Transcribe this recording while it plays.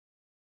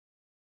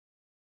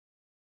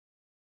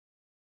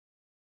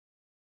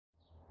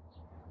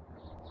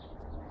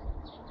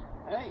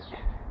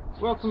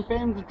Welcome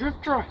fans of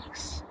drift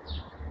trikes.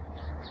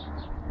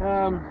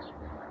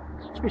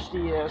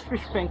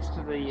 Special thanks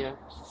to the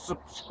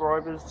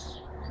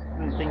subscribers. I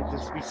didn't think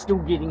to be still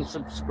getting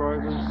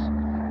subscribers.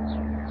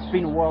 It's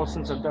been a while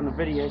since I've done a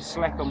video.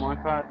 Slack on my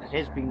part. It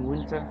has been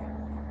winter.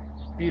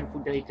 Beautiful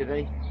day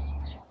today.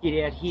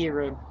 Get out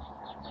here,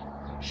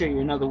 show you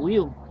another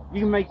wheel.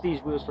 You can make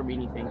these wheels from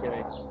anything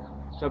today.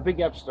 So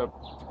big ups to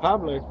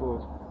Pablo for,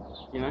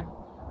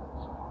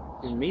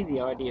 giving me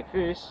the idea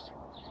first.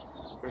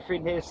 But a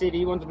friend has said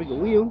he wants a bigger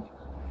wheel.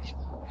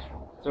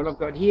 So what I've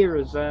got here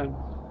is, as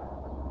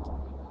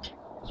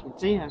you can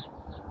see,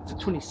 it's a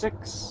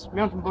 26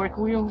 mountain bike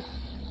wheel.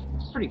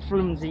 It's pretty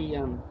flimsy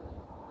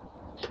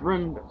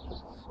rim,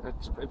 but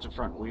it's a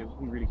front wheel.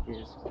 Who really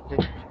cares?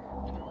 Okay.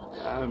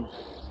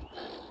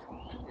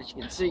 As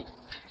you can see,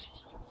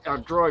 our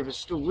drive is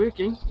still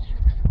working.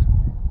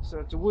 So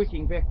it's a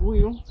working back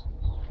wheel.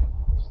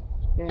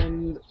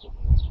 And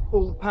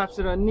all the parts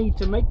that I need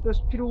to make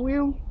this pedal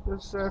wheel,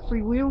 this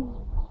free wheel,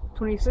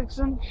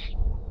 26-inch,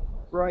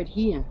 right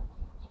here.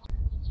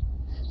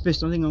 First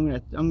thing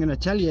I'm gonna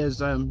tell you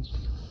is,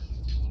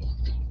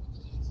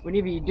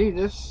 whenever you do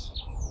this,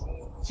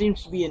 it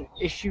seems to be an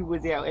issue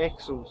with our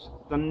axles.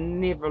 They're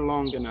never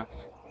long enough.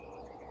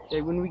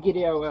 So when we get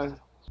our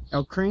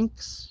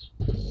cranks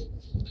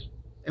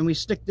and we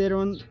stick that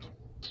on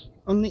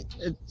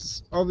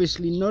it's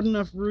obviously not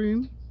enough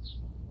room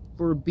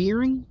for a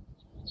bearing.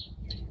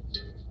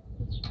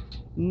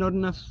 Not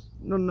enough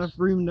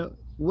room to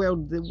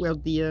weld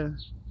the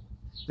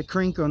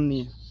crank on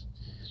there.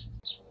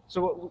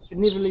 So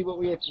inevitably what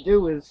we have to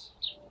do is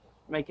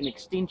make an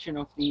extension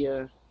of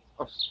the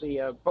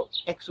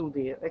axle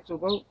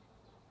bolt.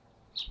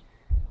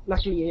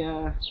 Luckily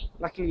I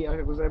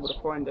was able to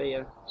find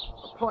a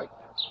pipe,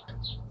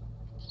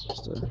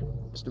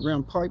 just a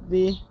round pipe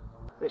there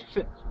that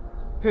fit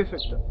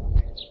perfect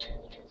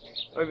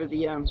over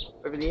the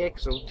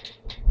axle.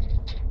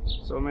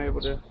 So I'm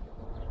able to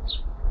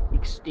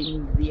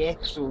extend the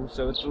axle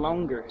so it's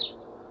longer.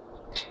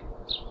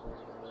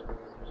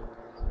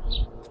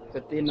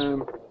 But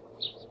then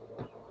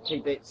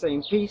take that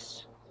same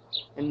piece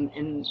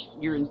and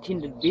your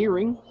intended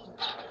bearing,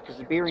 because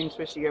the bearing is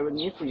supposed to go in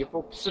there for your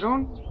fork to sit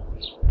on,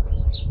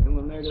 and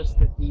we'll notice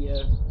that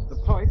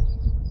the pipe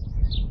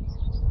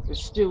is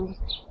still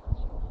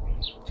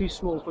too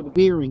small for the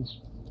bearing.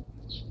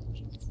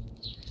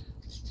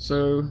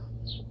 So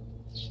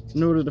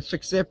in order to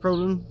fix that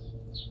problem,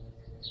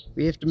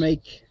 we have to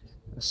make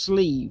a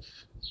sleeve,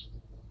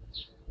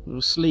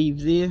 little sleeve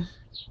there.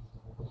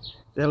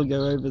 That'll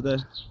go over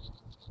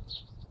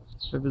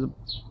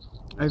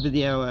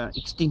our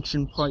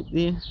extension pipe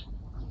there.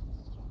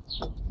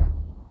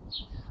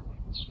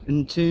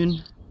 In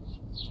turn,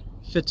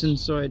 fits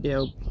inside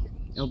our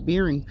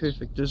bearing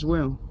perfect as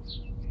well.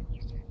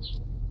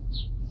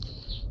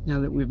 Now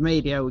that we've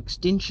made our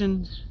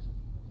extension,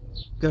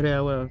 got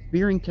our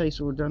bearing case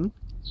all done,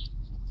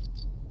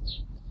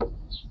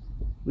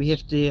 we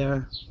have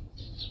to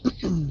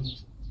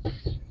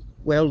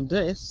weld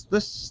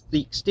the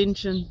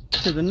extension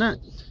to the nut,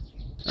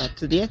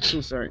 to the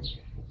axle, sorry.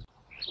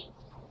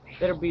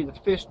 That'll be the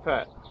first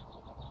part.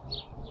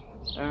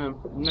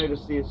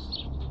 Notice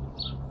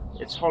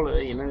it's hollow,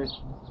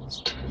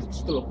 it's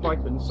still a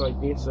pipe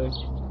inside there, so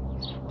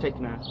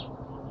taking a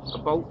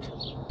bolt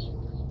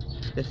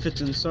that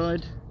fits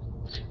inside,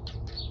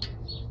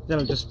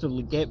 that'll just fill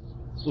the gap,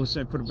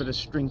 also put a bit of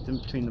strength in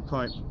between the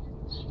pipe.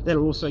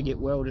 That'll also get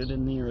welded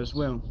in there as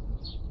well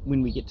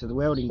when we get to the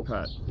welding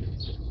part.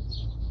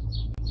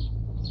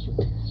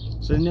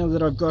 So now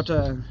that I've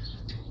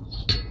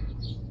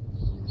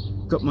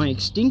got my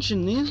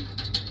extension there,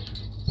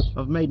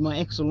 I've made my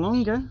axle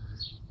longer,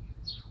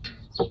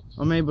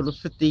 I'm able to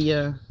fit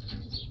the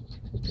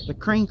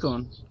crank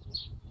on.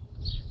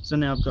 So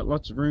now I've got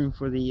lots of room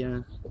for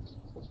the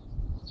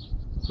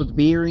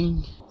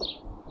bearing.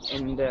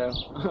 And I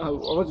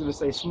was going to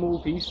say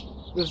small piece.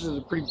 This is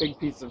a pretty big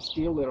piece of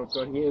steel that I've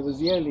got here. It was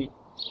the only,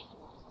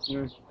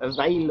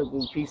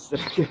 available piece that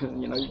I could,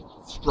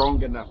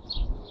 strong enough.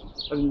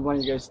 I didn't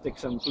want to go stick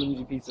some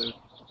flimsy piece of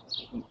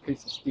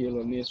steel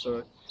on there,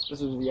 so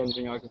this was the only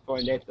thing I could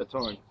find at the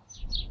time.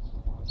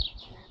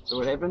 So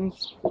what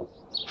happens?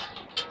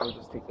 I'll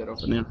just take that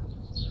off now.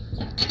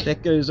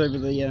 That goes over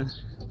the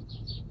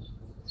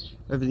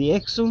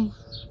axle.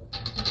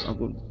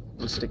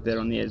 We'll stick that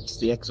on there. It's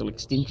the axle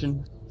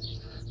extension.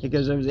 It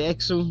goes over the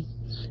axle.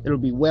 It'll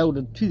be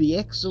welded to the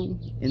axle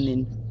and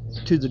then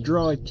to the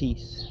drive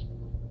teeth.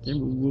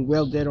 Then we'll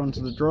weld that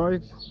onto the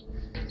drive,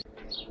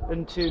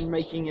 in turn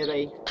making it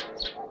a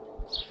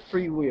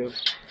free wheel.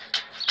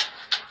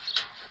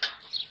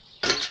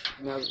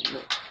 Now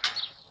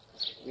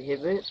we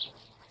have that.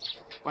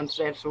 Once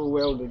that's all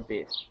welded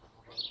there,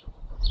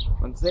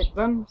 once that's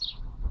done,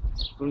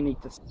 we'll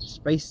need to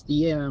space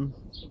the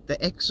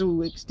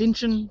axle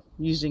extension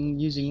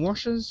using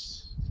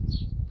washers.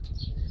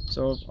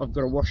 So I've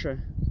got a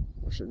washer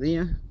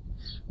there.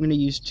 I'm going to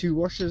use 2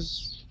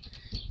 washers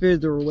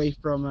further away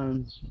from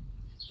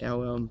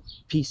our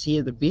piece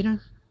here, the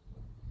better.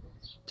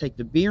 Take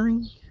the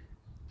bearing,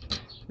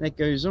 that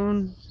goes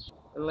on.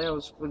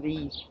 Allows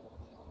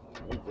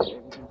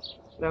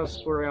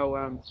for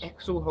our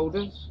axle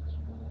holders,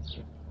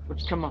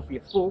 which come off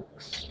your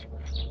forks.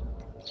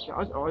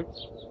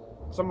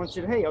 Someone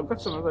said, hey, I've got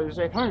some of those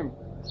at home.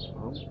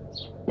 Well,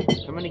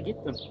 come in and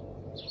get them.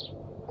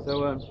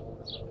 So,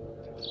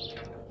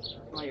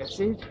 like I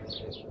said,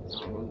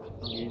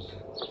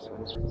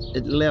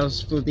 it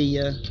allows for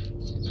the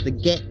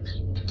gap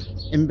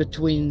in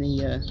between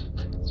the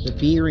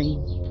bearing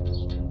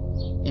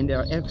and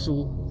our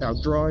axle, our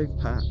drive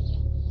part.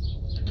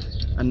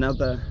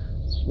 Another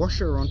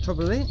washer on top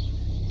of that,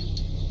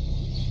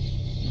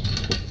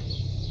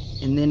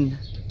 and then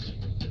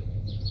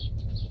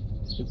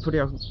we put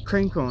our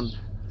crank on.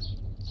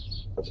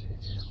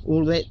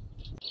 All that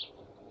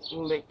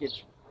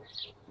gets,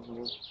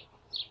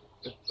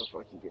 if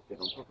I can get that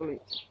on properly,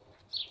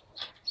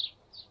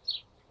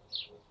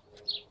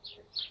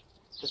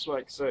 just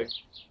like so.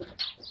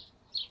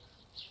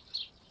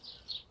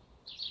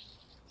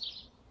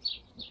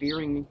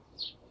 Bearing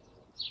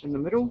in the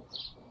middle,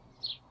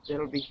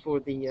 that'll be for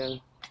the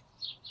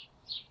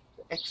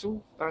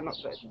axle, not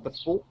the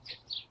fork.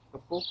 The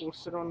fork will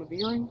sit on the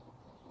bearing.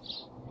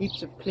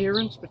 Heaps of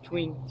clearance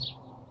between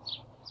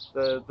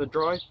the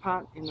drive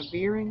part and the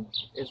bearing,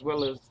 as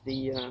well as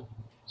the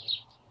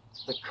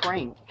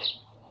crank.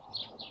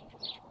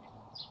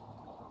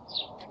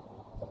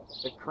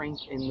 The crank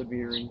and the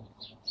bearing.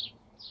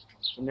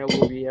 So now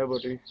we'll be able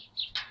to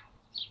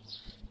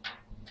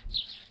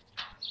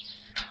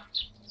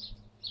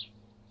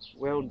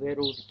weld that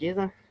all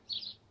together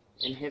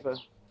and have a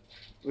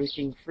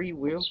working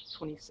freewheel,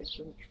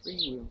 26-inch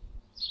freewheel.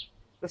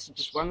 This is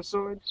just one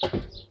side.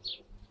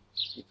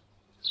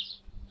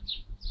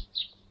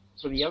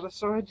 For the other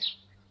side,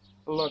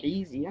 a lot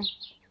easier.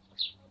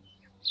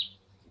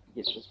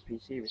 Get this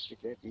piece here, we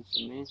stick that piece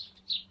in there.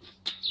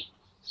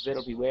 So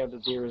that'll be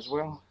welded there as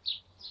well.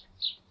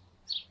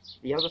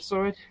 The other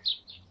side,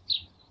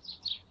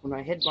 when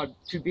I had my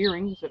two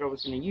bearings that I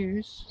was going to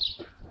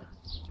use,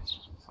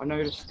 I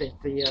noticed that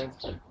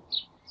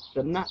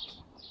the nut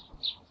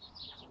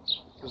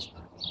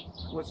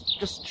was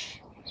just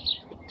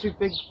too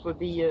big for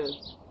the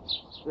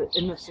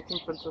inner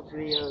circumference of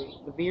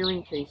the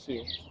bearing case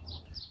here.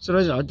 So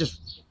I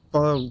just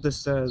filed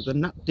this the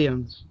nut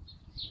down.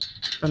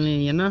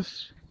 Funnily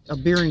enough, our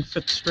bearing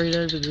fits straight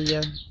over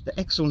the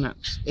axle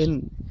nuts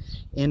and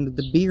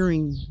the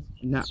bearing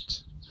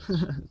nut.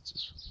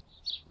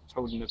 It's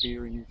holding the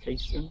bearing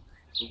case in,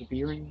 or the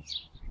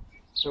bearings.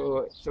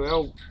 So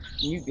our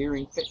new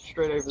bearing fits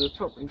straight over the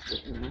top, and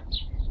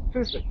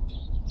perfect.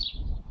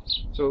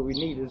 So what we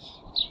need is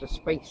the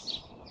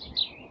space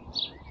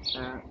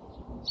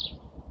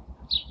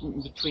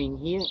in between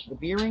here, the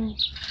bearing,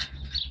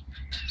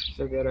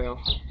 so that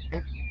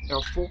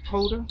our fork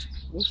holder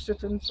will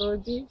sit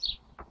inside there.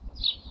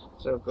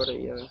 So I've got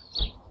a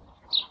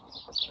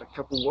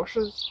couple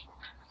washers.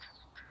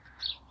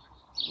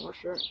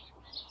 Washer.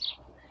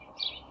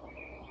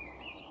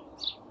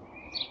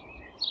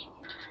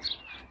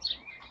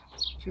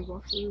 Two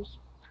washers.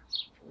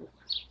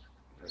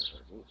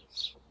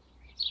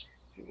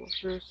 Two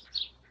washers.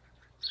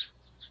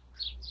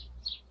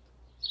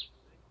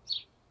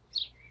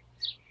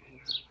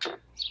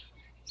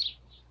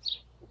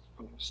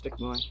 I'm going to stick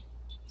my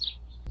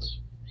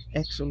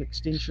axle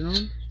extension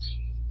on.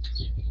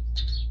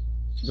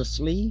 The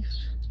sleeve.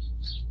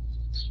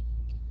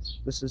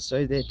 This is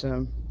so that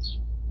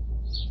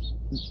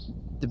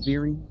the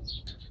bearing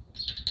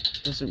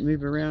doesn't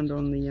move around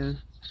on the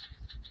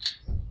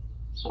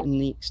in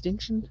the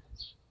extension.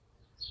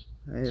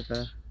 I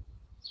have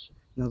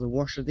another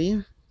washer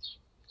there,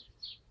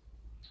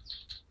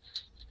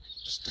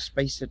 just to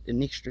space it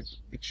an extra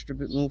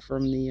bit more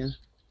from the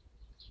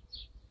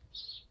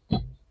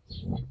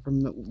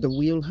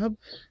wheel hub.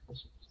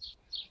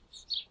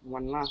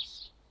 One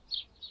last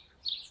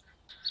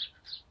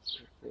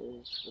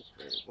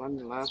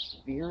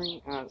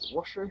bearing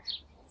washer.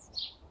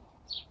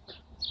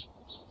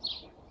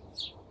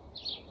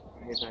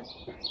 I have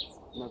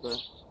another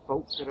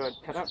bolt that I'd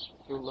cut up,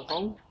 fill the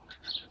hole.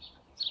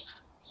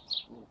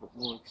 A little bit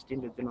more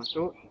extended than I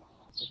thought.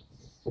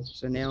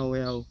 So now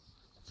our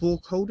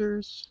fork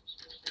holders,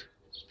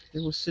 they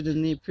will sit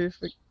in there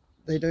perfect.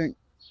 They don't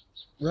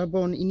rub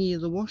on any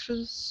of the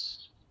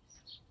washers.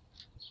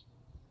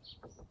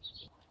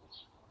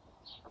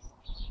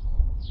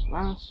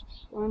 Last,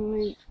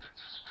 finally,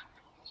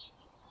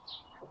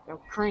 our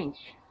crank.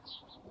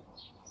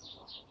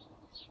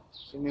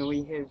 So now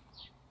we have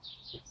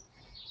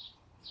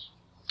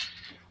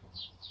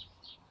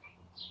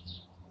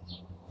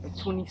a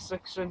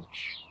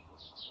 26-inch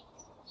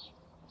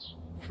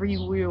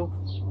freewheel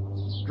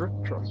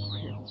drift trike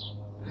wheel.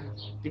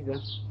 I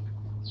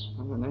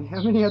don't know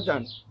how many I've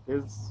done.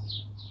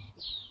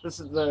 This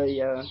is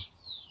the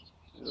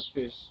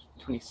first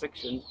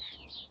 26-inch.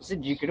 I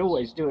said you could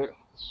always do it.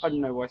 I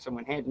don't know why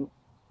someone hadn't.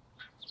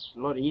 It's a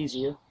lot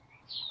easier,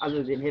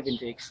 other than having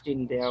to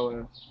extend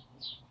our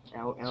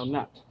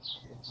nut.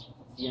 It's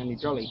the only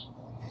jolly.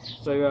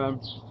 So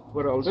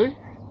what I'll do,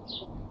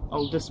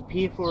 I'll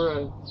disappear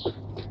for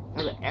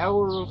another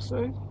hour or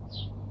so.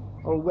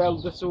 I'll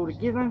weld this all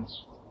together,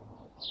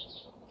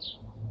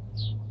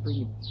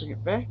 bring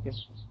it back and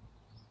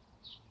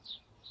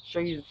show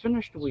you the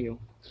finished wheel.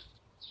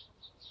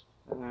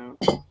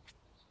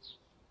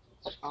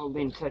 I'll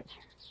then take,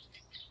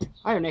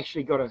 I haven't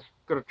actually got a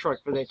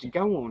trike for that to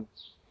go on,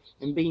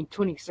 and being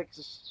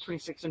 26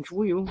 inch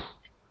wheel,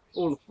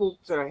 all the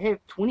forks that I have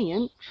 20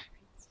 inch,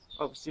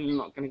 obviously they're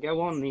not going to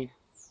go on there.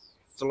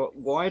 It's a lot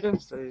wider,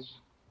 so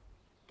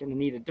going to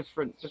need a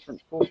different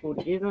fork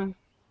altogether.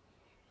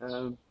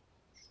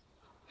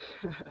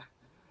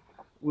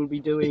 We'll be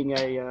doing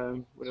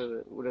a what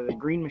are the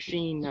green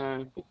machine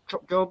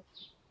chop job,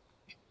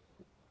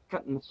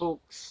 cutting the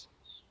forks,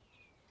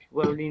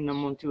 welding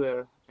them onto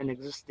an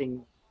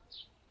existing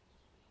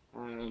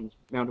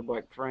mountain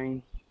bike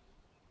frame,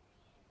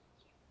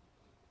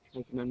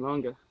 making them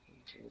longer.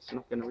 It's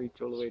not going to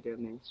reach all the way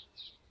down there,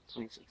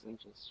 26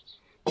 inches.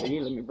 So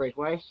yeah, let me break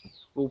away.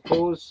 We'll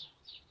pause.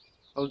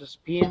 I'll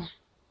disappear.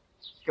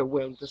 Go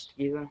weld this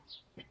together.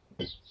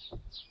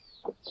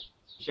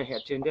 Show how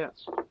it turned out.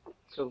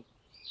 Cool.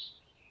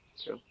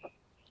 Cool.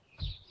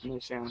 No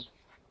sound.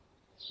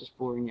 Just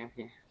boring out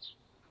here.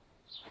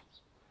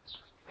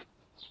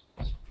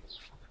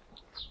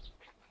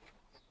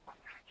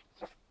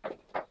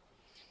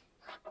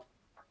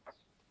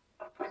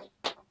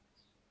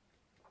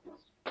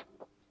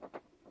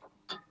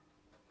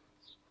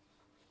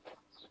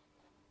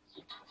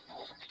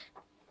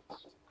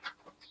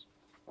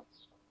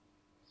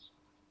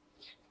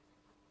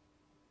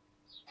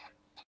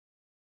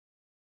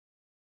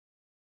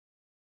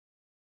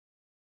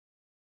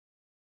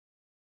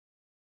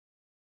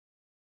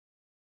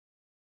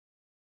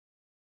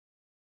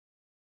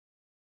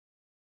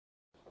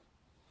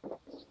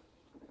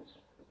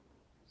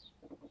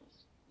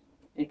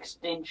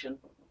 Extension.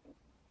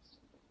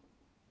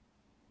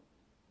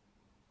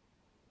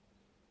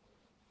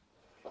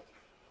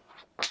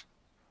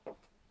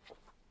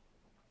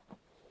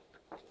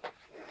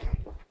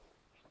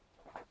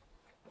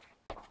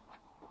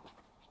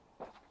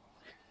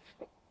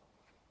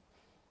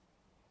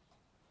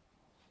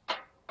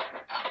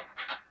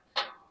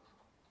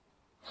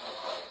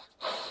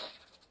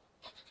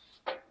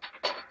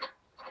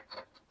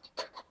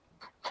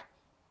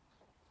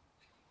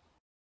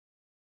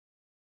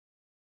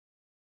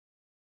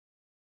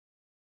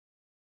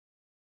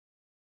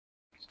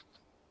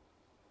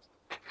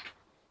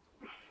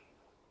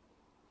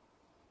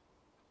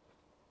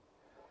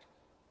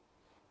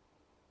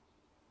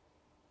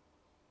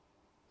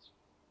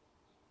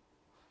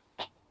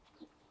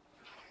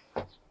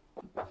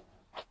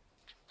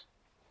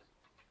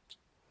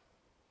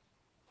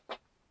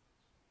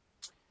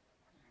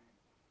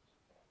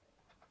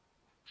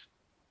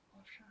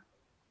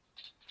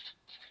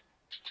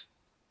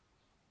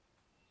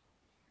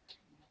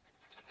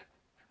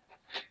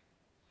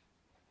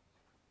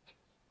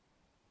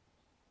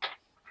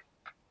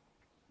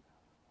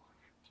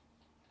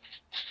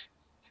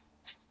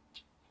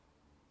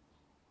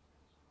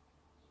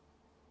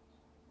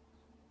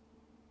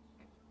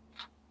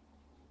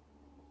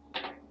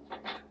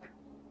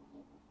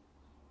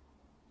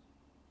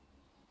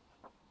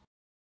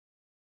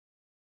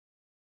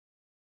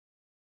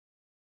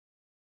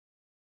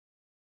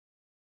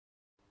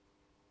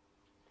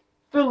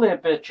 Fill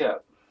that bitch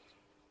up.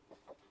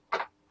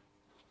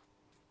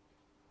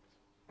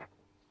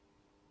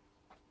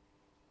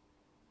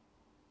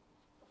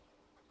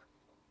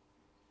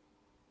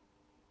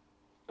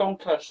 Don't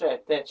touch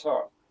that, that's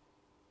hot.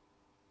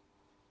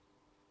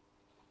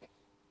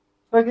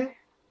 Okay.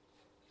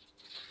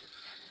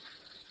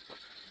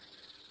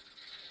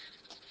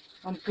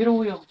 On pedal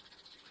wheel.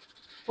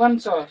 One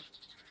side.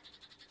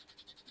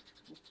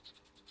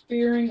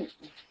 Bearing.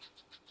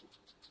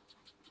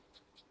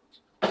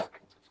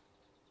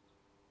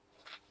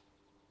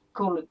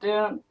 Cool it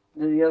down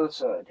to the other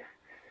side.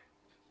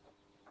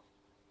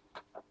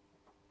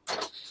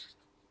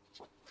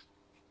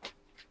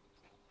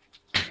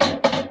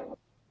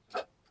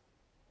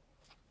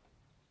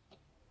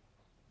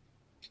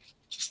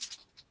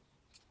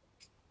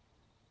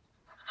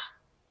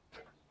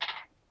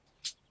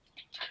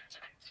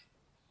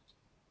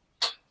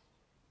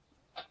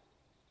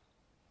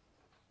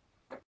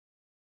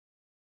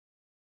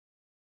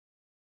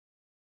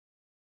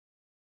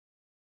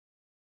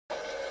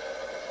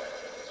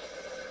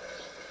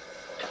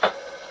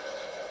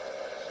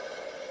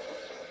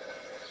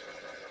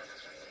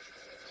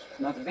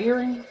 Another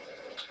bearing,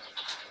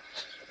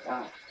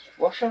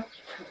 washer.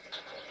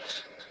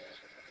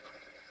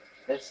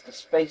 That's to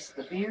space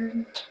the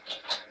bearing.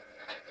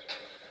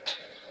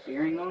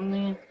 Bearing on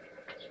there.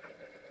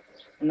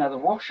 Another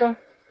washer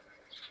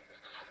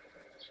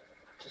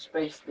to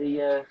space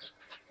the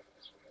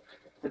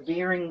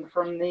bearing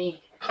from the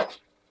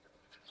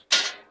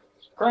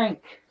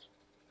crank.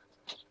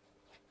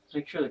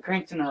 Make sure the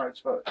crank's in the right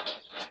spot.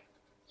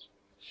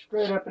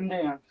 Straight up and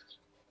down.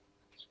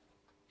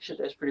 Shit,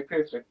 that's pretty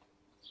perfect.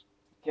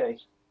 Okay.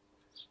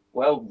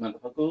 Weld,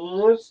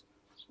 motherfuckers.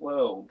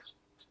 Weld.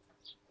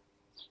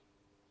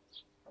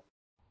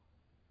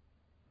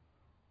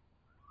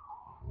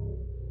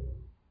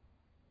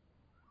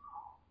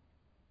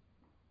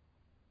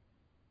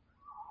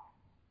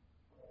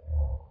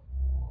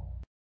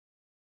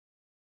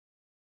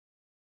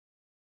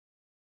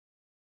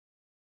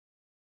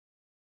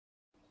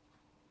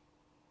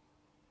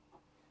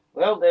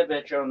 Weld that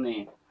bitch on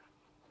there.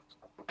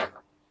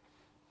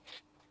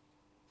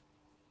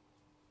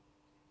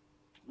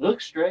 Look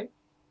straight.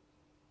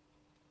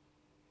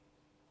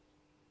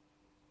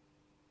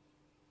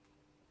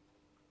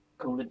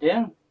 Cool it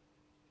down.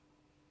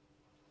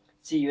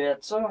 See you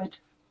outside.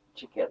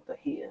 Check out the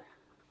hair.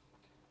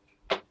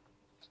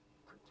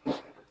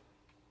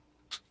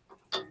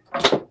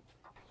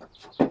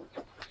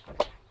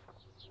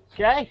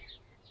 Okay,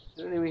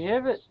 so there we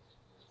have it.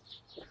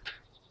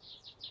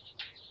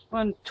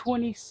 One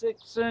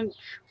 26-inch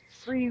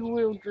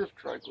free-wheel drift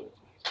trike wheel.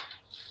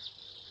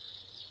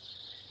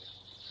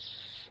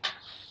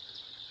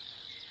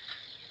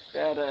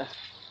 About an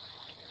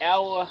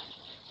hour,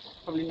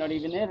 probably not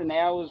even that, an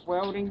hour's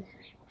welding.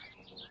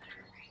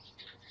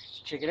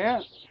 Let's check it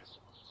out.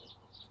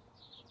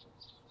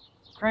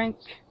 Crank,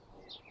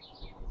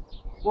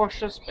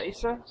 washer,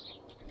 spacer,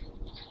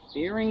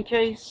 bearing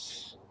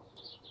case,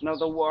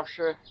 another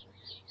washer,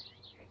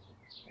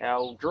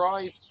 our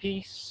drive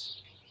piece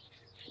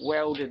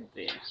welded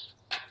there.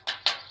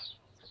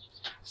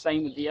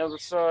 Same with the other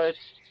side,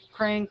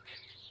 crank,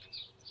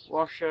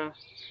 washer,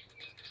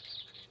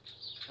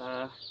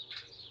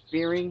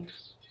 bearing,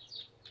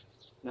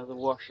 another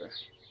washer.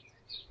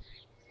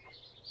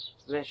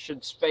 So that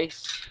should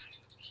space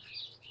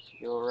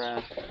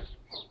your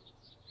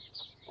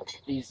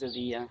these are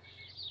the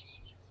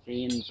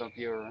ends of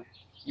your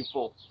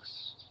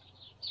forks.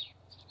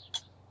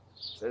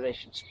 So they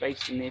should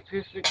space in there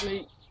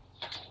perfectly.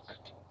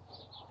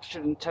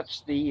 Shouldn't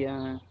touch the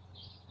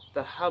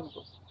hub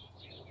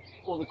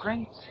or the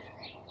crank.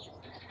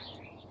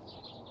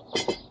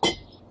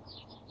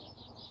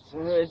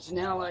 So it's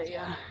now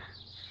a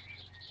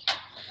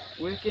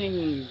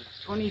working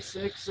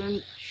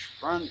 26-inch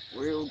front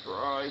wheel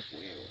drive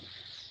wheel.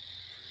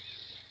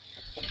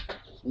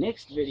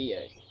 Next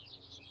video.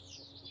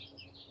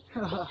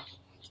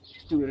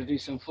 Still gotta do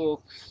some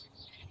forks.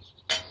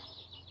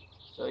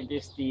 So I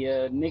guess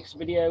the next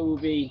video will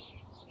be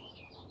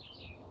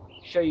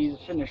show you the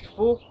finished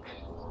fork,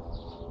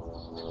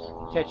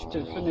 attached to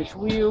the finished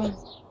wheel,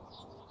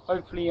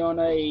 hopefully on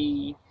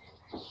a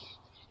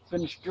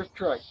finished drift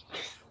trike.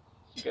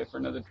 Go for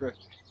another drift,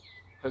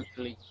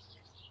 hopefully.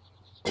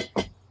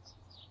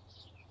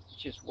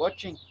 Just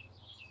watching.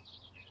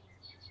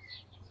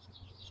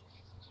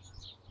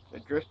 So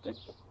drifting.